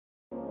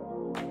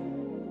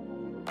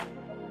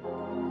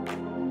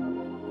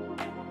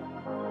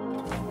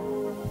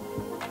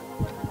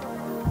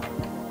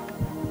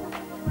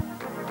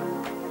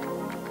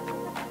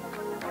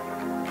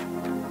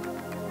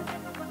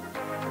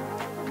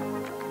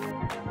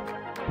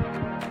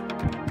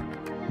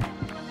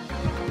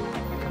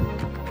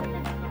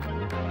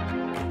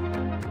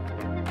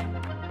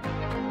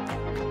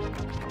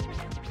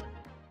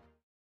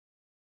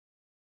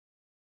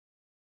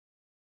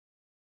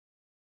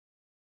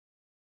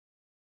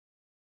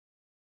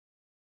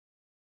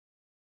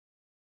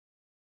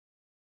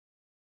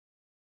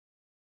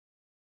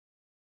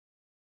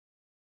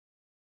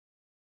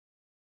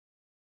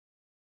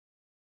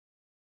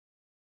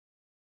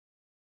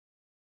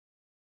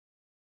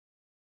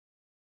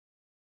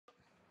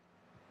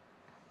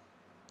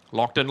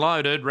Locked and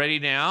loaded, ready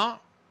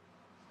now.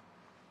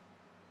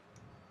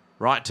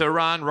 Right to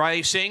run,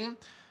 racing.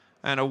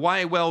 And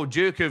away well,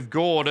 Duke of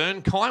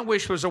Gordon. Kind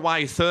Wish was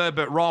away third,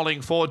 but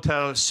rolling forward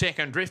to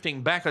second.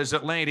 Drifting back as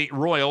Atlantic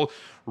Royal.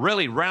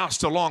 Really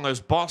roused along as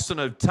Boston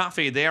of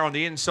Tuffy there on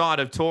the inside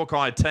of Talk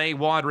IT.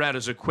 Wider out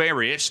as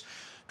Aquarius.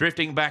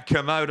 Drifting back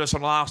Commodus,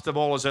 and last of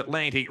all is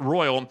Atlantic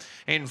Royal.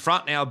 In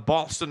front now,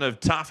 Boston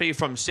of Tuffy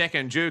from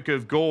second, Duke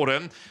of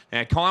Gordon.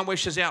 Now, Kind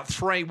Wish is out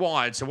 3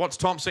 wide. So what's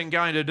Thompson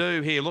going to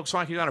do here? Looks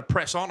like he's going to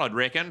press on, I'd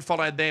reckon.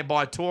 Followed there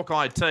by Talk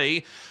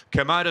IT.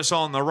 Commodus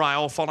on the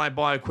rail, followed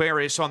by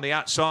Aquarius on the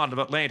outside of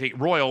Atlantic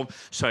Royal.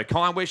 So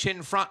Kind Wish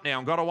in front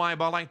now. Got away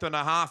by length and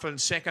a half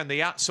and second.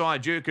 The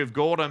outside Duke of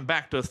Gordon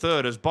back to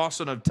third as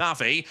Boston of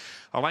Tuffy.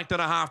 A length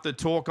and a half to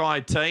Talk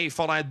IT,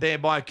 followed there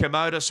by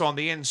Commodus on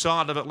the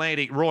inside of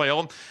Atlantic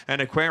Royal.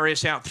 And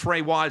Aquarius out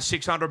 3 wide,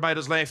 600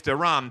 metres left to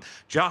run.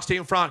 Just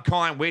in front,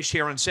 Kind Wish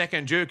here in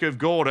second, Duke of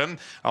Gordon.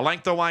 A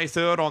length away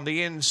third on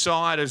the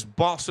inside is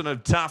Boston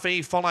of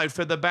Tuffy, followed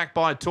further back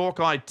by Talk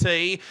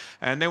IT.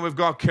 And then we've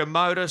got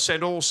Commodus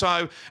and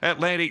also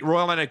Atlantic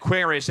Royal and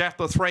Aquarius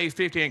after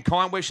 350. And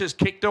Kind Wish has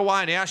kicked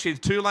away now. She's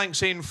 2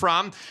 lengths in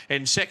front.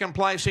 In second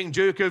placing,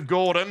 Duke of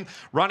Gordon.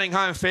 Running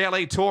home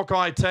fairly, Talk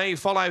IT,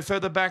 followed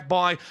further back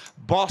by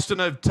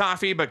Boston of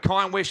Tuffy, but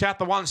Kind Wish at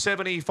the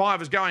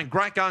 175 is going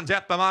great guns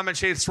at the moment.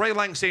 She's 3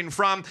 lengths in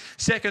front.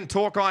 Second,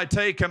 Talk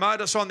IT.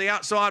 Commodus on the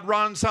outside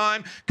runs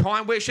home.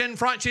 Kind Wish in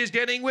front. She's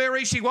getting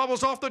weary. She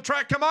wobbles off the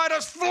track.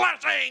 Commodus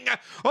flashing.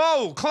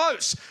 Oh,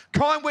 close.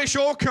 Kind Wish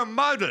or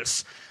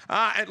Commodus.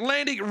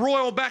 Atlantic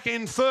Royal back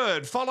in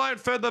third, followed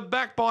further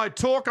back by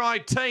Talk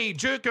IT,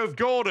 Duke of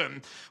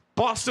Gordon,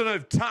 Boston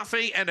of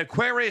Tuffy, and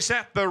Aquarius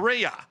at the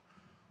rear.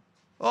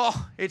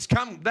 Oh, it's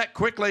come that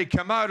quickly,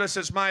 Commodus.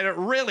 Has made it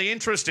really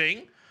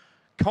interesting.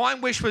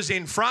 Kind Wish was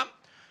in front.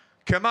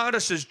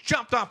 Commodus has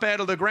jumped up out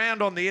of the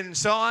ground on the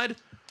inside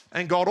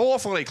and got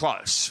awfully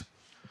close.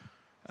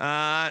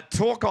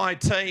 Talk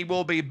IT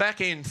will be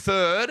back in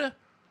third.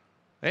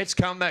 It's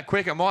come that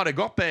quick. It might have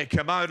got there,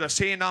 Commodus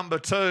here, number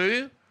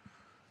 2.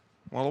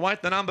 We'll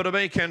await the number to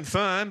be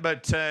confirmed,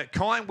 but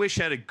Kind Wish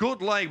had a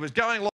good lead, was going